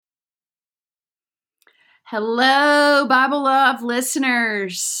Hello, Bible Love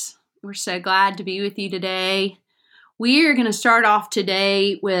listeners. We're so glad to be with you today. We are going to start off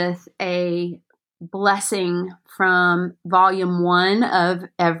today with a blessing from Volume 1 of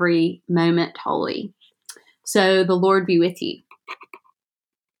Every Moment Holy. So the Lord be with you.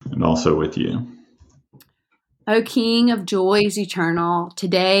 And also with you. O King of joys eternal,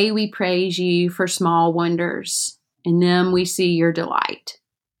 today we praise you for small wonders. In them we see your delight.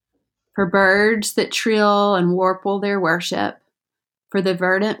 For birds that trill and warble their worship, for the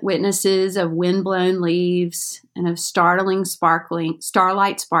verdant witnesses of wind-blown leaves and of starlight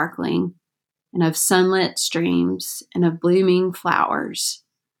sparkling, and of sunlit streams and of blooming flowers.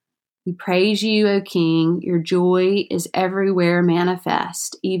 We praise you, O King. Your joy is everywhere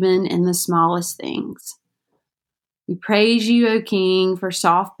manifest, even in the smallest things. We praise you, O King, for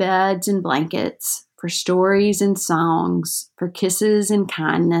soft beds and blankets, for stories and songs, for kisses and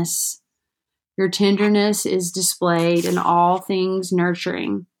kindness. Your tenderness is displayed in all things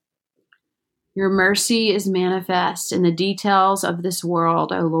nurturing. Your mercy is manifest in the details of this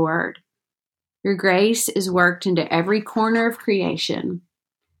world, O Lord. Your grace is worked into every corner of creation.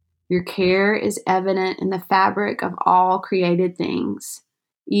 Your care is evident in the fabric of all created things,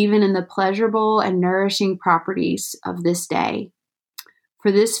 even in the pleasurable and nourishing properties of this day.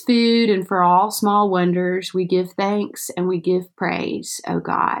 For this food and for all small wonders, we give thanks and we give praise, O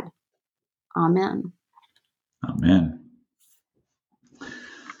God. Amen. Amen.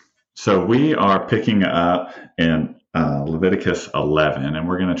 So we are picking up in Leviticus 11, and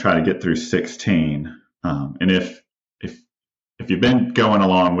we're going to try to get through 16. And if you've been going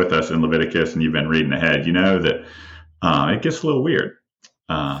along with us in Leviticus and you've been reading ahead, you know that it gets a little weird,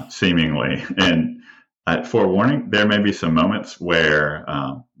 seemingly. And forewarning, there may be some moments where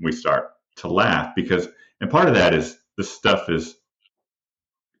we start to laugh because, and part of that is this stuff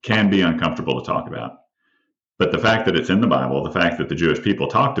can be uncomfortable to talk about. But the fact that it's in the Bible, the fact that the Jewish people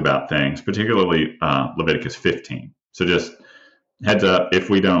talked about things, particularly Leviticus 15. So just heads up, if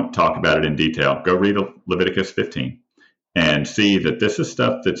we don't talk about it in detail, go read Leviticus 15 and see that this is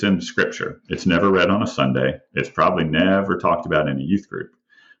stuff that's in Scripture. It's never read on a Sunday. It's probably never talked about in a youth group.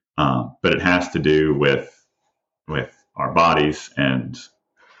 But it has to do with our bodies and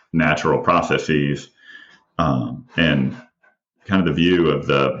natural processes and kind of the view of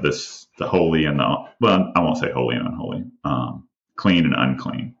the holy and I won't say holy and unholy, clean and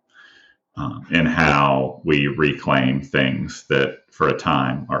unclean, and how we reclaim things that for a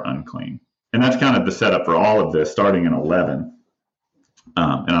time are unclean. And that's kind of the setup for all of this, starting in 11.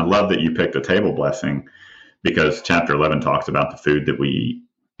 And I love that you picked a table blessing because chapter 11 talks about the food that we eat.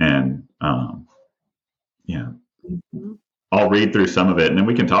 And I'll read through some of it, and then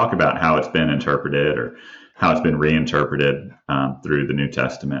we can talk about how it's been interpreted or how it's been reinterpreted through the New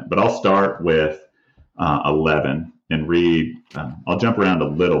Testament. But I'll start with 11 and read. I'll jump around a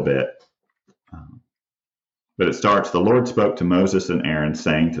little bit. But it starts, the Lord spoke to Moses and Aaron,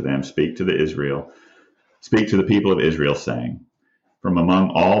 saying to them, speak to the people of Israel, saying, from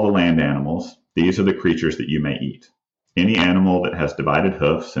among all the land animals, these are the creatures that you may eat. Any animal that has divided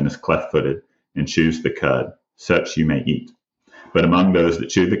hoofs and is cleft-footed and chews the cud, such you may eat. But among those that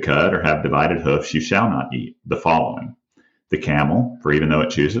chew the cud or have divided hoofs, you shall not eat the following. The camel, for even though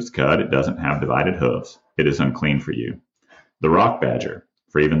it chews its cud, it doesn't have divided hoofs. It is unclean for you. The rock badger,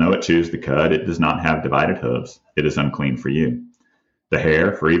 for even though it chews the cud, it does not have divided hoofs. It is unclean for you. The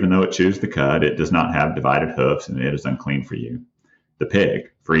hare, for even though it chews the cud, it does not have divided hoofs, and it is unclean for you. The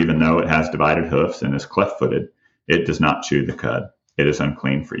pig, for even though it has divided hoofs and is cleft-footed, it does not chew the cud. It is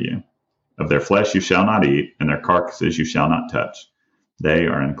unclean for you. Of their flesh you shall not eat, and their carcasses you shall not touch. They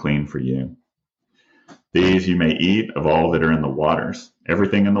are unclean for you. These you may eat of all that are in the waters.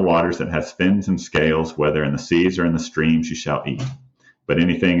 Everything in the waters that has fins and scales, whether in the seas or in the streams, you shall eat. But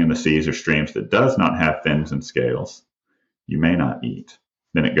anything in the seas or streams that does not have fins and scales, you may not eat.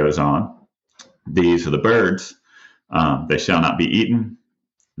 Then it goes on. These are the birds. They shall not be eaten.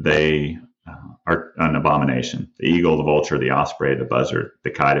 They are an abomination. The eagle, the vulture, the osprey, the buzzard,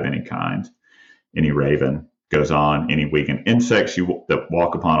 the kite of any kind, any raven. Goes on, any winged insects that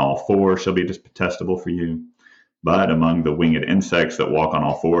walk upon all fours shall be detestable for you. But among the winged insects that walk on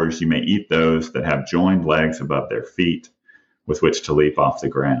all fours, you may eat those that have joined legs above their feet, with which to leap off the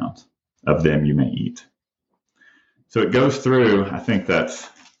ground. Of them you may eat. So it goes through, I think that's,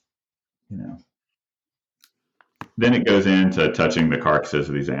 then it goes into touching the carcasses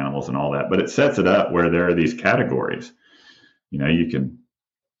of these animals and all that, but it sets it up where there are these categories. You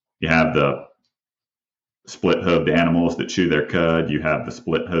have the split-hooved animals that chew their cud. You have the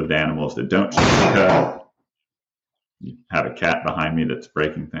split-hooved animals that don't chew the cud. You have a cat behind me that's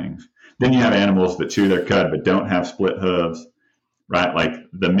breaking things. Then you have animals that chew their cud but don't have split hooves, right? Like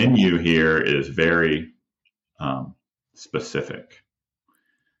the menu here is very specific.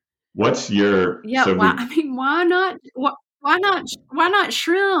 What's your why not? Why not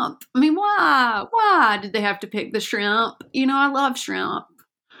shrimp? I mean, why did they have to pick the shrimp? I love shrimp.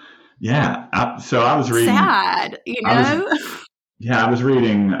 Yeah. I was reading. Sad, I was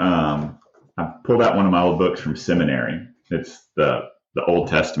reading. I pulled out one of my old books from seminary. It's the Old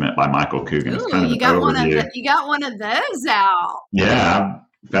Testament by Michael Coogan. It's kind of an overview. You got one of those out. Yeah,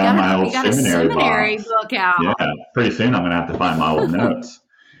 I found my old seminary book out. Yeah, pretty soon I'm going to have to find my old notes.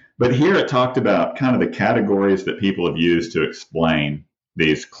 But here it talked about kind of the categories that people have used to explain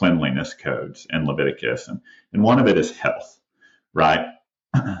these cleanliness codes in Leviticus. And one of it is health, right?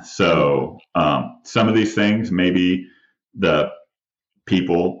 So some of these things, maybe the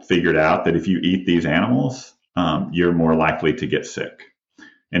people figured out that if you eat these animals, you're more likely to get sick.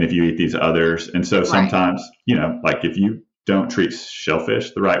 And if you eat these others, and so sometimes, like if you don't treat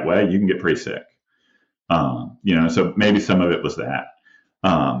shellfish the right way, you can get pretty sick. So maybe some of it was that.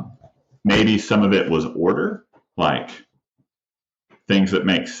 Maybe some of it was order, like things that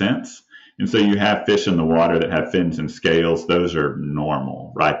make sense. And so you have fish in the water that have fins and scales. Those are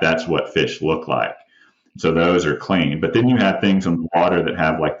normal, right? That's what fish look like. So those are clean. But then you have things in the water that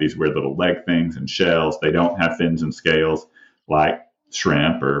have like these weird little leg things and shells. They don't have fins and scales like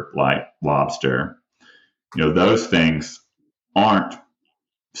shrimp or like lobster. Those things aren't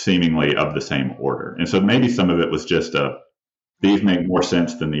seemingly of the same order. And so maybe some of it was just these make more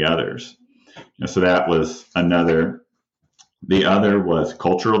sense than the others. So that was another. The other was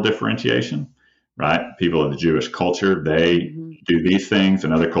cultural differentiation, right? People of the Jewish culture, they do these things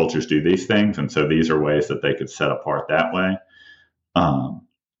and other cultures do these things. And so these are ways that they could set apart that way.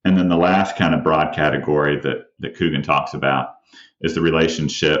 And then the last kind of broad category that Coogan talks about is the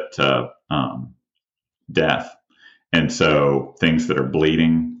relationship to death. And so things that are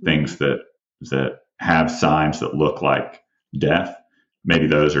bleeding, things that have signs that look like death, maybe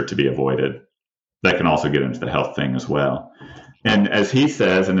those are to be avoided. That can also get into the health thing as well. And as he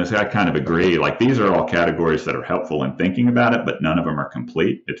says, and as I kind of agree, like these are all categories that are helpful in thinking about it, but none of them are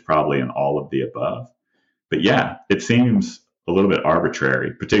complete. It's probably in all of the above. But yeah, it seems a little bit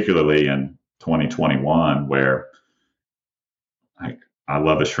arbitrary, particularly in 2021, where I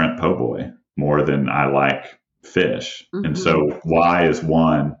love a shrimp po' boy more than I like fish. Mm-hmm. And so why is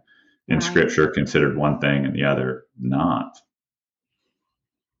one in Scripture considered one thing and the other not?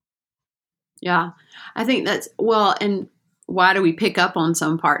 Yeah, I think that's, and why do we pick up on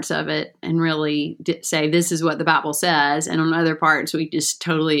some parts of it and really say this is what the Bible says, and on other parts we just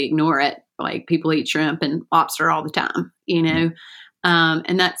totally ignore it? Like people eat shrimp and lobster all the time,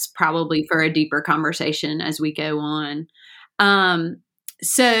 and that's probably for a deeper conversation as we go on.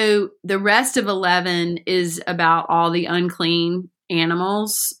 So the rest of 11 is about all the unclean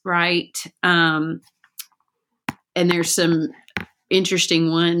animals, right? And there's some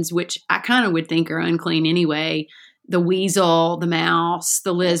interesting ones, which I kind of would think are unclean anyway. The weasel, the mouse,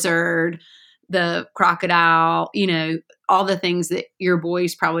 the lizard, the crocodile, all the things that your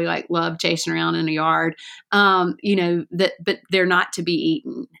boys probably love chasing around in a yard, but they're not to be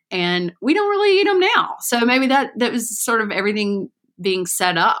eaten. And we don't really eat them now. So maybe that was sort of everything being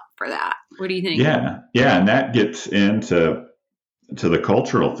set up for that. What do you think? Yeah. Yeah. And that gets into the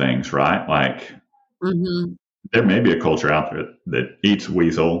cultural things, right? Like, there may be a culture out there that eats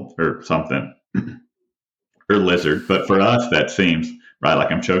weasel or something or lizard, but for us that seems right.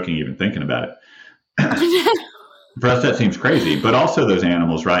 Like I'm choking even thinking about it. For us that seems crazy, but also those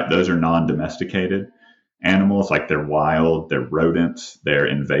animals, right? Those are non-domesticated animals. Like they're wild, they're rodents, they're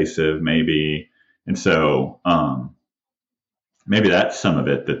invasive maybe. And so maybe that's some of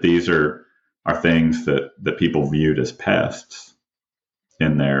it, that these are things that people viewed as pests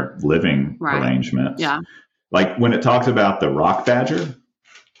in their living arrangements. Yeah. Like when it talks about the rock badger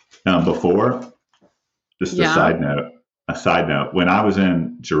before, just a side note, when I was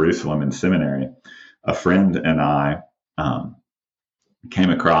in Jerusalem in seminary, a friend and I came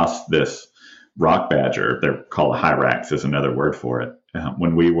across this rock badger. They're called hyrax is another word for it.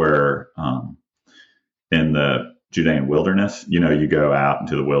 When we were in the Judean wilderness, you go out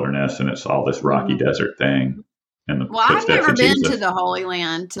into the wilderness and it's all this rocky desert thing. I've never been to the Holy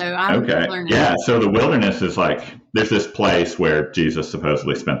Land, so I don't know. Yeah, so the wilderness is like, there's this place where Jesus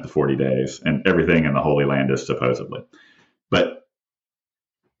supposedly spent the 40 days, and everything in the Holy Land is supposedly. But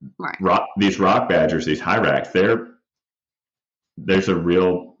these rock badgers, these hyrax, there's a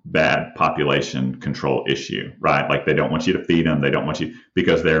real bad population control issue, right? Like they don't want you to feed them, they don't want you,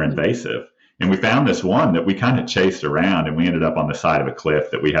 because they're invasive. And we found this one that we kind of chased around, and we ended up on the side of a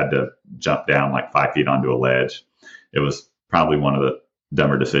cliff that we had to jump down like 5 feet onto a ledge. It was probably one of the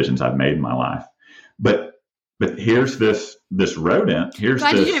dumber decisions I've made in my life. But here's this rodent.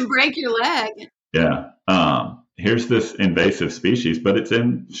 Glad you didn't break your leg. Yeah. Here's this invasive species, but it's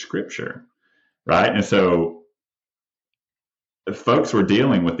in Scripture, right? And so folks were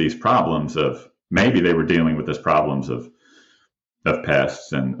dealing with these problems maybe they were dealing with these problems of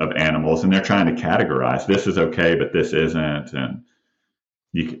pests and of animals, and they're trying to categorize this is okay, but this isn't, and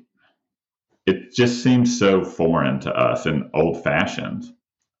it just seems so foreign to us and old-fashioned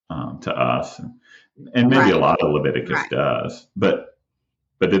to us, and maybe a lot of Leviticus does, but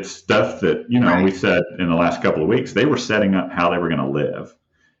it's stuff that we said in the last couple of weeks they were setting up how they were going to live,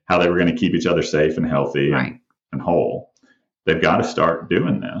 how they were going to keep each other safe and healthy and whole. They've got to start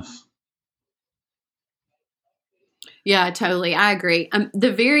doing this. Yeah, totally. I agree.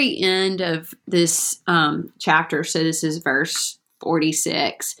 The very end of this chapter, so this is verse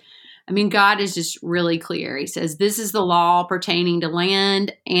 46. I mean, God is just really clear. He says, this is the law pertaining to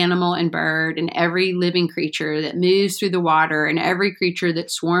land, animal, and bird, and every living creature that moves through the water, and every creature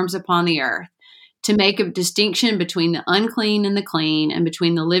that swarms upon the earth, to make a distinction between the unclean and the clean, and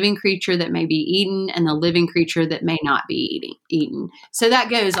between the living creature that may be eaten and the living creature that may not be eaten. So that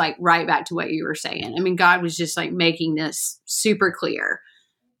goes like right back to what you were saying. I mean, God was just like making this super clear.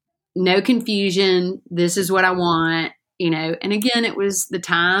 No confusion. This is what I want, and again, it was the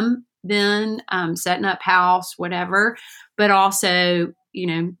time then, setting up house, whatever, but also,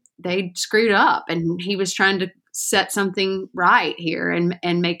 they screwed up, and he was trying to set something right here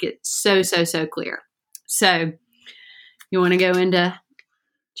and make it so clear. So you want to go into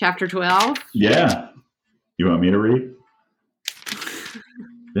chapter 12? Yeah. You want me to read?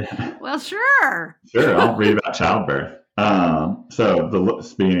 Well, sure. Sure. I'll read about childbirth.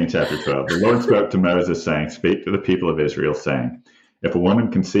 So beginning of chapter 12, the Lord spoke to Moses saying, speak to the people of Israel saying, if a woman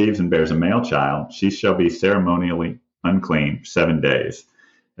conceives and bears a male child, she shall be ceremonially unclean 7 days.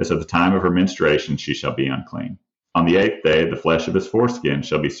 As of the time of her menstruation, she shall be unclean. On the 8th day, the flesh of his foreskin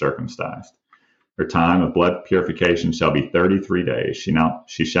shall be circumcised. Her time of blood purification shall be 33 days.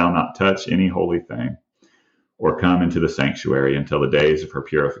 She shall not touch any holy thing or come into the sanctuary until the days of her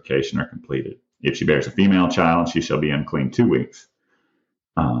purification are completed. If she bears a female child, she shall be unclean 2 weeks,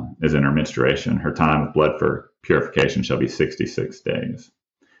 as in her menstruation. Her time of blood for purification shall be 66 days.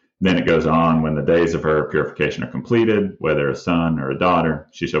 Then it goes on, when the days of her purification are completed, whether a son or a daughter,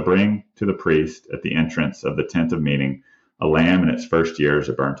 she shall bring to the priest at the entrance of the tent of meeting a lamb in its first year as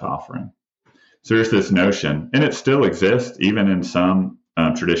a burnt offering. So there's this notion, and it still exists even in some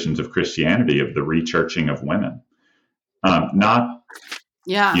traditions of Christianity, of the rechurching of women. And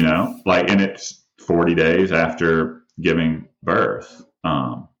it's 40 days after giving birth.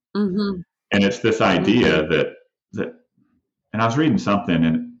 And it's this idea that, and I was reading something,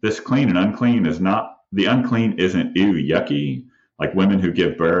 and this clean and unclean is not, the unclean isn't ew, yucky, like women who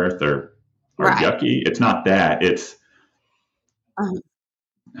give birth are yucky. It's not that. It's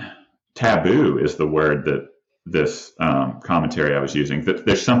taboo is the word that this commentary I was using, that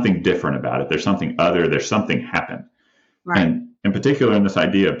there's something different about it. There's something other. There's something happened. Right. And in particular, in this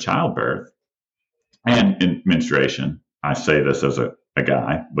idea of childbirth and in menstruation, I say this as a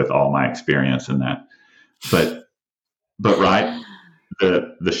guy with all my experience in that, but right,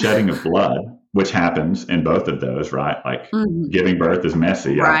 the shedding of blood, which happens in both of those, right? Like giving birth is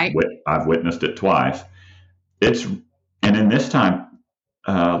messy. Right. I've witnessed it twice. And in this time,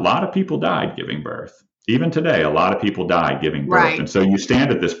 a lot of people died giving birth. Even today, a lot of people die giving birth. Right. And so you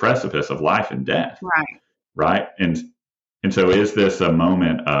stand at this precipice of life and death. Right. And so is this a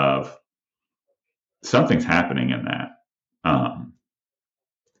moment of something's happening in that?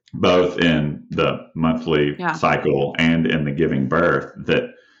 Both in the monthly cycle and in the giving birth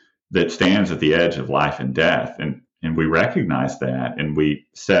that stands at the edge of life and death. And we recognize that, and we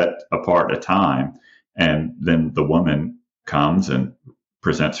set apart a time, and then the woman comes and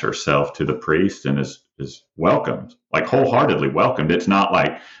presents herself to the priest and is welcomed, like wholeheartedly welcomed. It's not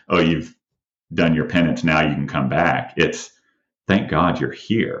like, oh, you've done your penance, now you can come back. It's, thank God you're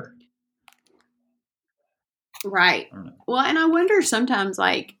here. Right. Well, and I wonder sometimes,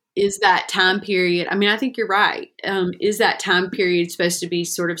 like, is that time period, I mean, I think you're right. Is that time period supposed to be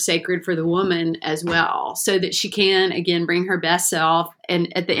sort of sacred for the woman as well, so that she can, again, bring her best self?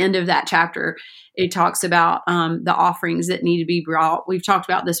 And at the end of that chapter, it talks about the offerings that need to be brought. We've talked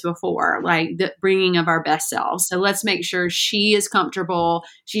about this before, like the bringing of our best selves. So let's make sure she is comfortable.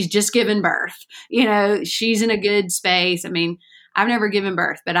 She's just given birth. She's in a good space. I mean, I've never given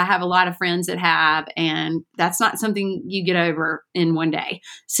birth, but I have a lot of friends that have, and that's not something you get over in one day.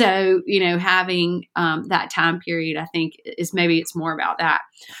 So, having that time period, I think maybe it's more about that.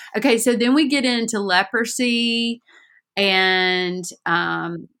 Okay. So then we get into leprosy and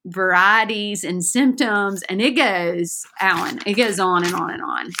varieties and symptoms, and it goes, Alan, it goes on and on and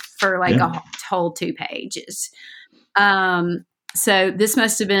on for like a whole 2 pages. So this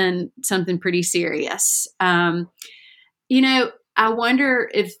must have been something pretty serious. I wonder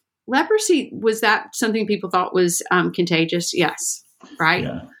if leprosy, was that something people thought was contagious? Yes. Right?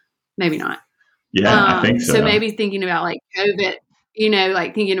 Yeah. Maybe not. Yeah, I think so. So maybe thinking about like COVID,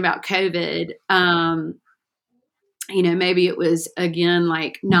 thinking about COVID, maybe it was, again,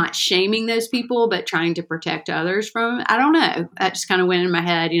 like not shaming those people, but trying to protect others from it. I don't know. That just kind of went in my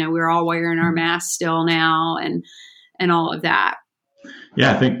head. We're all wearing our masks still now and all of that.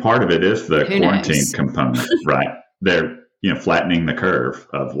 Yeah, I think part of it is the quarantine component, right? They're, flattening the curve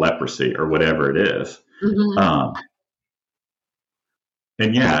of leprosy or whatever it is. Mm-hmm.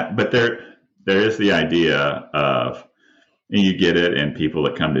 But there is the idea of, and you get it in people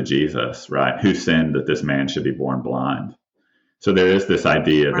that come to Jesus, right? Who sinned that this man should be born blind? So there is this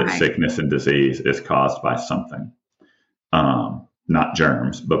idea that sickness and disease is caused by something, not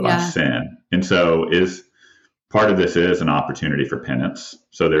germs, but by sin. And so part of this is an opportunity for penance.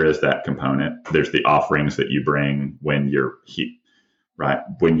 So there is that component. There's the offerings that you bring when you're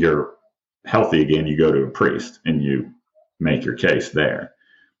when you're healthy again, you go to a priest and you make your case there.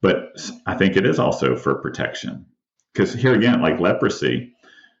 But I think it is also for protection. Because here again, like leprosy,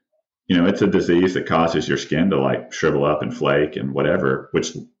 it's a disease that causes your skin to like shrivel up and flake and whatever,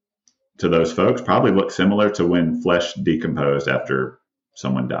 which to those folks probably looks similar to when flesh decomposed after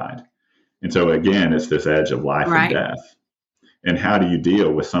someone died. And so again, it's this edge of life and death. And how do you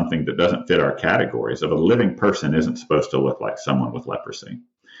deal with something that doesn't fit our categories? Of a living person isn't supposed to look like someone with leprosy.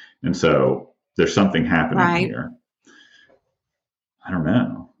 And so there's something happening here. I don't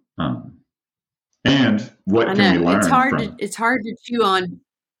know. And what can we learn? It's hard to chew on.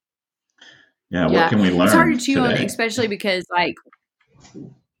 Yeah, what can we learn? It's hard to chew today? on, especially because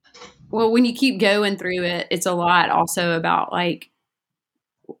when you keep going through it, it's a lot also about like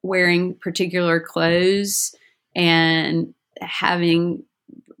wearing particular clothes and having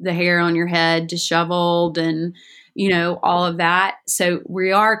the hair on your head disheveled and, all of that. So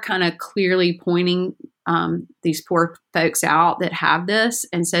we are kind of clearly pointing these poor folks out that have this.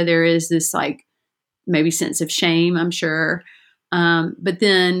 And so there is this like maybe sense of shame, I'm sure. But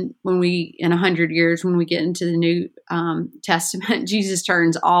then in 100 years, when we get into the New Testament, Jesus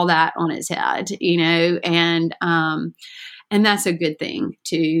turns all that on its head, and that's a good thing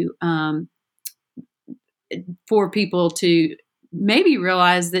for people to maybe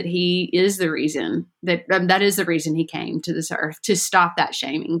realize that he is the reason that is the reason he came to this earth, to stop that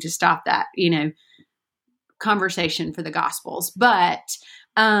shaming, to stop that, conversation for the Gospels. But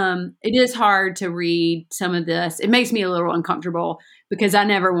it is hard to read some of this. It makes me a little uncomfortable because I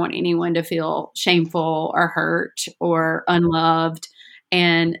never want anyone to feel shameful or hurt or unloved.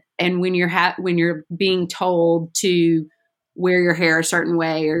 And when you're being told to wear your hair a certain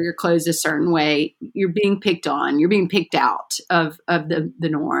way or your clothes a certain way, you're being picked on, you're being picked out of the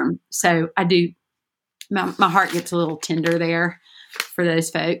norm. So I do, my heart gets a little tender there for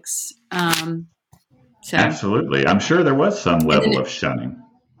those folks. Absolutely. I'm sure there was some level of shunning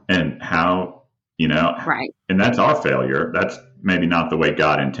and how, and that's our failure. That's maybe not the way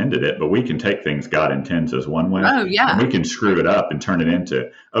God intended it, but we can take things God intends as one way. Oh, yeah. And we can screw it up and turn it into,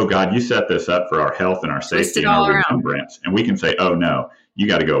 oh, God, you set this up for our health and our safety and our remembrance. And we can say, oh, no, you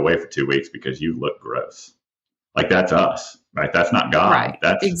got to go away for 2 weeks because you look gross. Like that's us, right? That's not God. Right.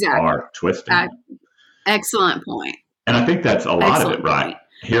 That's our twisting. Excellent point. And I think that's a lot of it, right?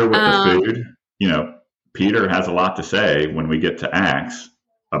 Here with the food, Peter has a lot to say when we get to Acts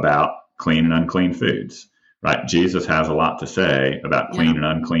about clean and unclean foods, right? Jesus has a lot to say about clean and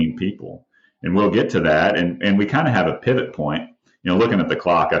unclean people. And we'll get to that. And we kind of have a pivot point. Looking at the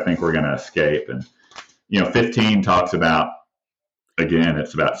clock, I think we're going to escape. And, 15 talks about, again,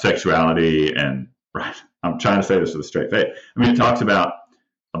 it's about sexuality and, right, I'm trying to say this with a straight face. It talks about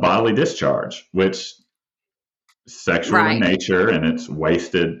a bodily discharge, which is sexual in nature, and it's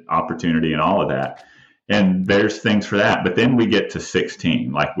wasted opportunity and all of that. And there's things for that. But then we get to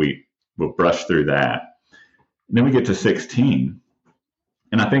 16, like we'll brush through that. And then we get to 16.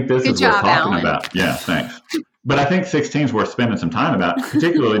 And I think this is worth talking about. Yeah, thanks. But I think 16 is worth spending some time about,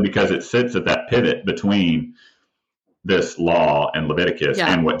 particularly because it sits at that pivot between this law and Leviticus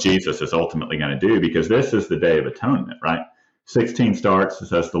and what Jesus is ultimately going to do, because this is the Day of Atonement, right? 16 starts, it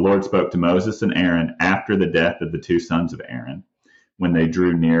says, the Lord spoke to Moses and Aaron after the death of the 2 sons of Aaron. when they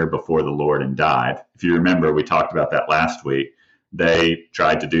drew near before the Lord and died. If you remember, we talked about that last week. They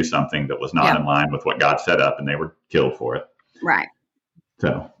tried to do something that was not in line with what God set up, and they were killed for it. Right.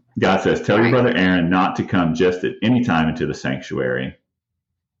 So God says, tell your brother Aaron not to come just at any time into the sanctuary.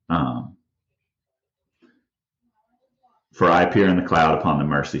 For I appear in the cloud upon the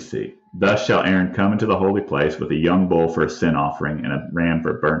mercy seat. Thus shall Aaron come into the holy place with a young bull for a sin offering and a ram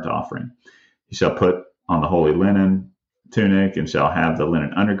for a burnt offering. He shall put on the holy linen tunic and shall have the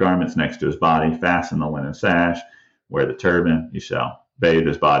linen undergarments next to his body, fasten the linen sash, wear the turban. He shall bathe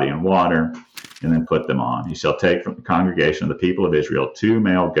his body in water and then put them on. He shall take from the congregation of the people of Israel 2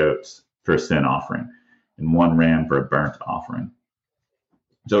 male goats for a sin offering and 1 ram for a burnt offering.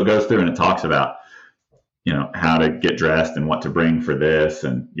 So it goes through and it talks about, how to get dressed and what to bring for this.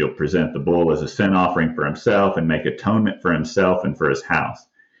 And you'll present the bull as a sin offering for himself and make atonement for himself and for his house.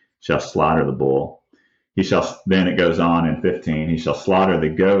 Shall slaughter the bull. Then it goes on in 15, he shall slaughter the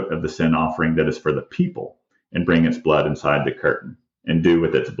goat of the sin offering that is for the people and bring its blood inside the curtain and do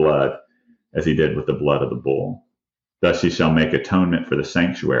with its blood as he did with the blood of the bull. Thus he shall make atonement for the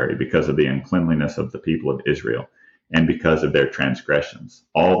sanctuary because of the uncleanliness of the people of Israel and because of their transgressions,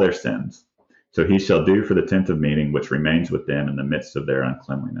 all their sins. So he shall do for the tent of meeting which remains with them in the midst of their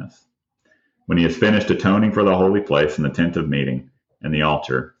uncleanliness. When he has finished atoning for the holy place and the tent of meeting and the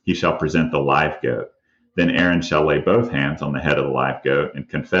altar, he shall present the live goat. Then Aaron shall lay both hands on the head of the live goat and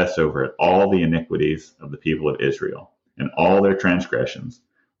confess over it all the iniquities of the people of Israel and all their transgressions,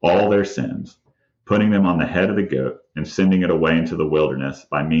 all their sins, putting them on the head of the goat and sending it away into the wilderness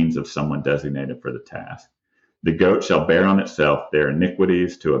by means of someone designated for the task. The goat shall bear on itself their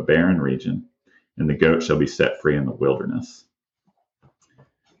iniquities to a barren region, and the goat shall be set free in the wilderness.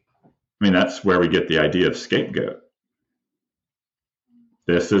 That's where we get the idea of scapegoat.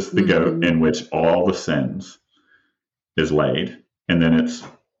 This is the goat in which all the sins is laid, and then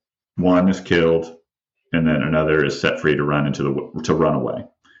one is killed, and then another is set free to run away,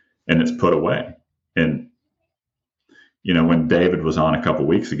 and it's put away. And when David was on a couple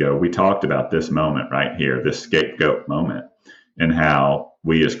weeks ago, we talked about this moment right here, this scapegoat moment, and how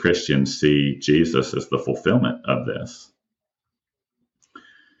we as Christians see Jesus as the fulfillment of this.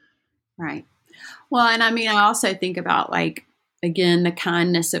 Right. Well, and I also think about again, the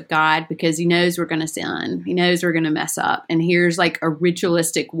kindness of God, because he knows we're going to sin. He knows we're going to mess up. And here's a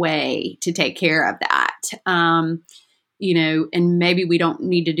ritualistic way to take care of that. And maybe we don't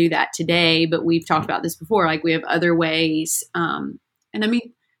need to do that today, but we've talked about this before. We have other ways. Alan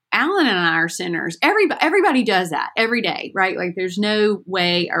and I are sinners. Everybody does that every day, right? There's no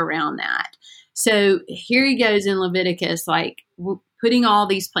way around that. So here he goes in Leviticus, putting all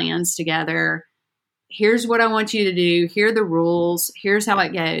these plans together. Here's what I want you to do. Here are the rules. Here's how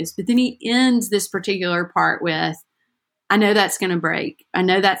it goes. But then he ends this particular part with, I know that's going to break. I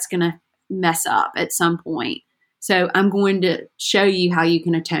know that's going to mess up at some point. So I'm going to show you how you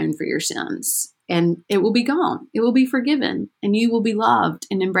can atone for your sins. And it will be gone. It will be forgiven. And you will be loved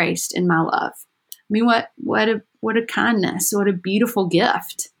and embraced in my love. What a kindness. What a beautiful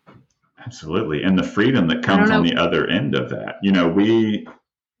gift. Absolutely. And the freedom that comes on the other end of that.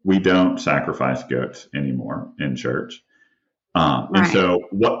 We don't sacrifice goats anymore in church. Right. And so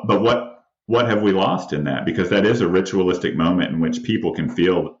what have we lost in that? Because that is a ritualistic moment in which people can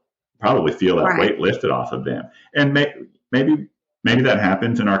probably feel that weight lifted off of them. And maybe that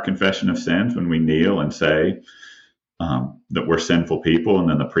happens in our confession of sins when we kneel and say that we're sinful people, and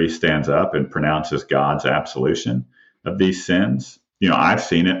then the priest stands up and pronounces God's absolution of these sins. I've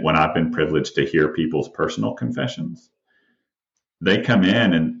seen it when I've been privileged to hear people's personal confessions. They come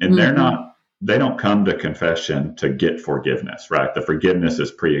in and they don't come to confession to get forgiveness, right? The forgiveness is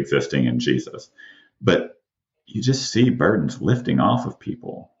pre-existing in Jesus. But you just see burdens lifting off of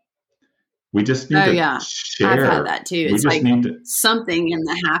people. We just need to share. I've had that too. It's something in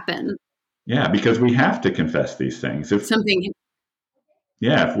the happen. Yeah, because we have to confess these things. If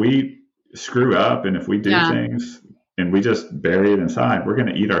we screw up and if we do things and we just bury it inside, we're going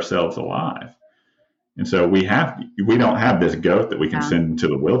to eat ourselves alive. And so we don't have this goat that we can send into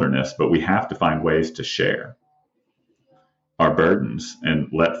the wilderness, but we have to find ways to share our burdens and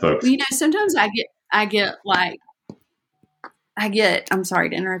let folks. Sometimes I'm sorry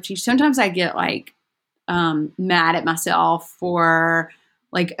to interrupt you. Sometimes I get mad at myself for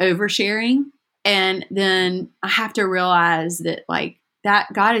oversharing. And then I have to realize that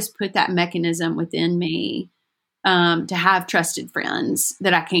that God has put that mechanism within me to have trusted friends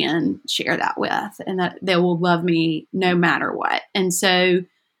that I can share that with, and that they will love me no matter what. And so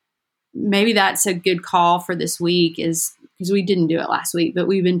maybe that's a good call for this week, is because we didn't do it last week, but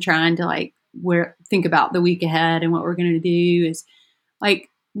we've been trying to think about the week ahead, and what we're going to do is like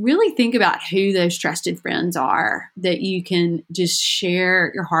really think about who those trusted friends are that you can just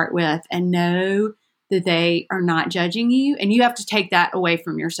share your heart with and know that they are not judging you. And you have to take that away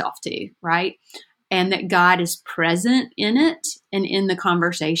from yourself too, right? And that God is present in it and in the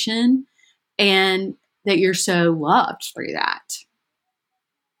conversation, and that you're so loved through that.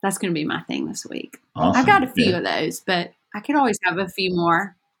 That's going to be my thing this week. Awesome. I've got a few of those, but I could always have a few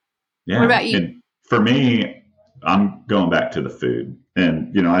more. Yeah. What about you? And for me, I'm going back to the food.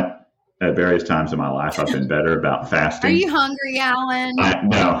 And, at various times in my life, I've been better about fasting. Are you hungry, Alan?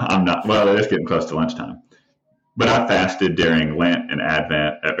 No, I'm not. Well, it is getting close to lunchtime. But I fasted during Lent and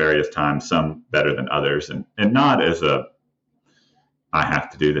Advent at various times, some better than others. And not as I have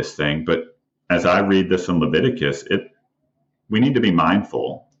to do this thing, but as I read this in Leviticus, we need to be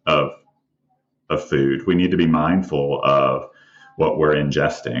mindful of food. We need to be mindful of what we're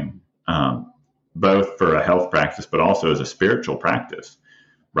ingesting, both for a health practice, but also as a spiritual practice,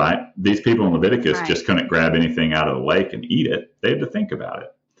 right? These people in Leviticus just couldn't grab anything out of the lake and eat it. They had to think about it.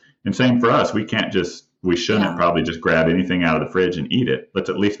 And same for us. We shouldn't probably just grab anything out of the fridge and eat it. Let's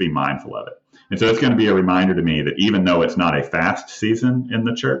at least be mindful of it. And so it's going to be a reminder to me that even though it's not a fast season in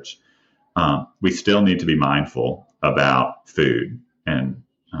the church, we still need to be mindful about food and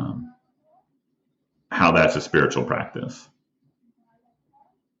how that's a spiritual practice.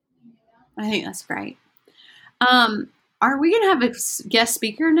 I think that's great. Are we going to have a guest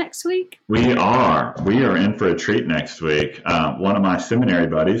speaker next week? We are. We are in for a treat next week. One of my seminary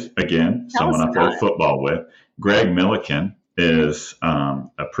buddies, again, someone I played football with, Greg Milliken, is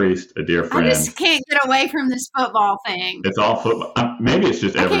a priest, a dear friend. I just can't get away from this football thing. It's all football. Maybe it's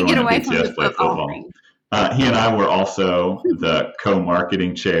just everyone at BTS play football. He and I were also the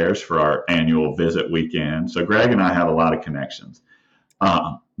co-marketing chairs for our annual visit weekend. So Greg and I have a lot of connections.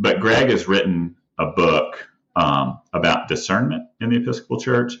 But Greg has written a book about discernment in the Episcopal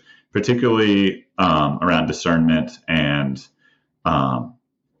Church, particularly around discernment and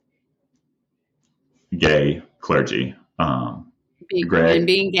gay clergy. Greg,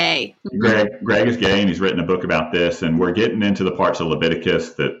 being gay. Greg is gay, and he's written a book about this. And we're getting into the parts of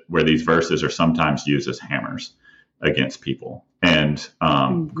Leviticus where these verses are sometimes used as hammers against people. And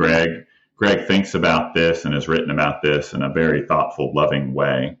Greg thinks about this and has written about this in a very thoughtful, loving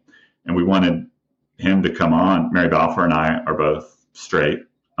way. And we wanted him to come on. Mary Balfour and I are both straight,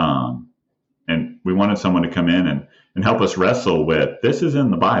 and we wanted someone to come in and help us wrestle with, this is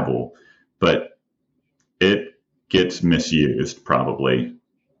in the Bible, but it gets misused probably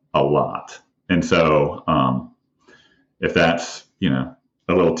a lot. And so if that's, a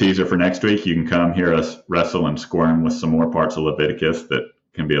little teaser for next week, you can come hear us wrestle and squirm with some more parts of Leviticus that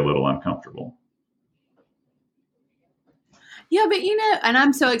can be a little uncomfortable. Yeah, but and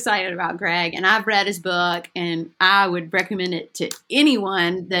I'm so excited about Greg, and I've read his book, and I would recommend it to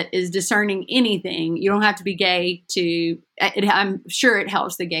anyone that is discerning anything. You don't have to be gay I'm sure it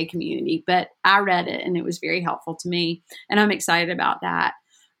helps the gay community, but I read it and it was very helpful to me, and I'm excited about that.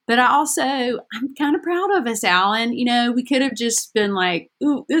 But I'm kind of proud of us, Alan. We could have just been like,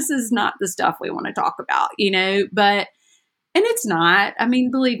 ooh, this is not the stuff we want to talk about, and it's not. I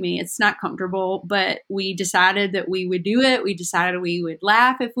mean, believe me, it's not comfortable, but we decided that we would do it. We decided we would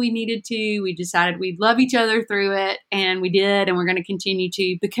laugh if we needed to. We decided we'd love each other through it, and we did, and we're going to continue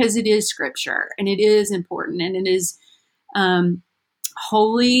to, because it is scripture, and it is important, and it is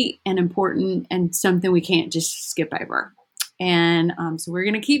holy and important, and something we can't just skip over. And so we're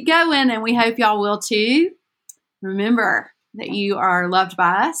going to keep going, and we hope y'all will too. Remember that you are loved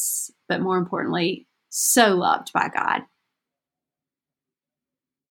by us, but more importantly, so loved by God.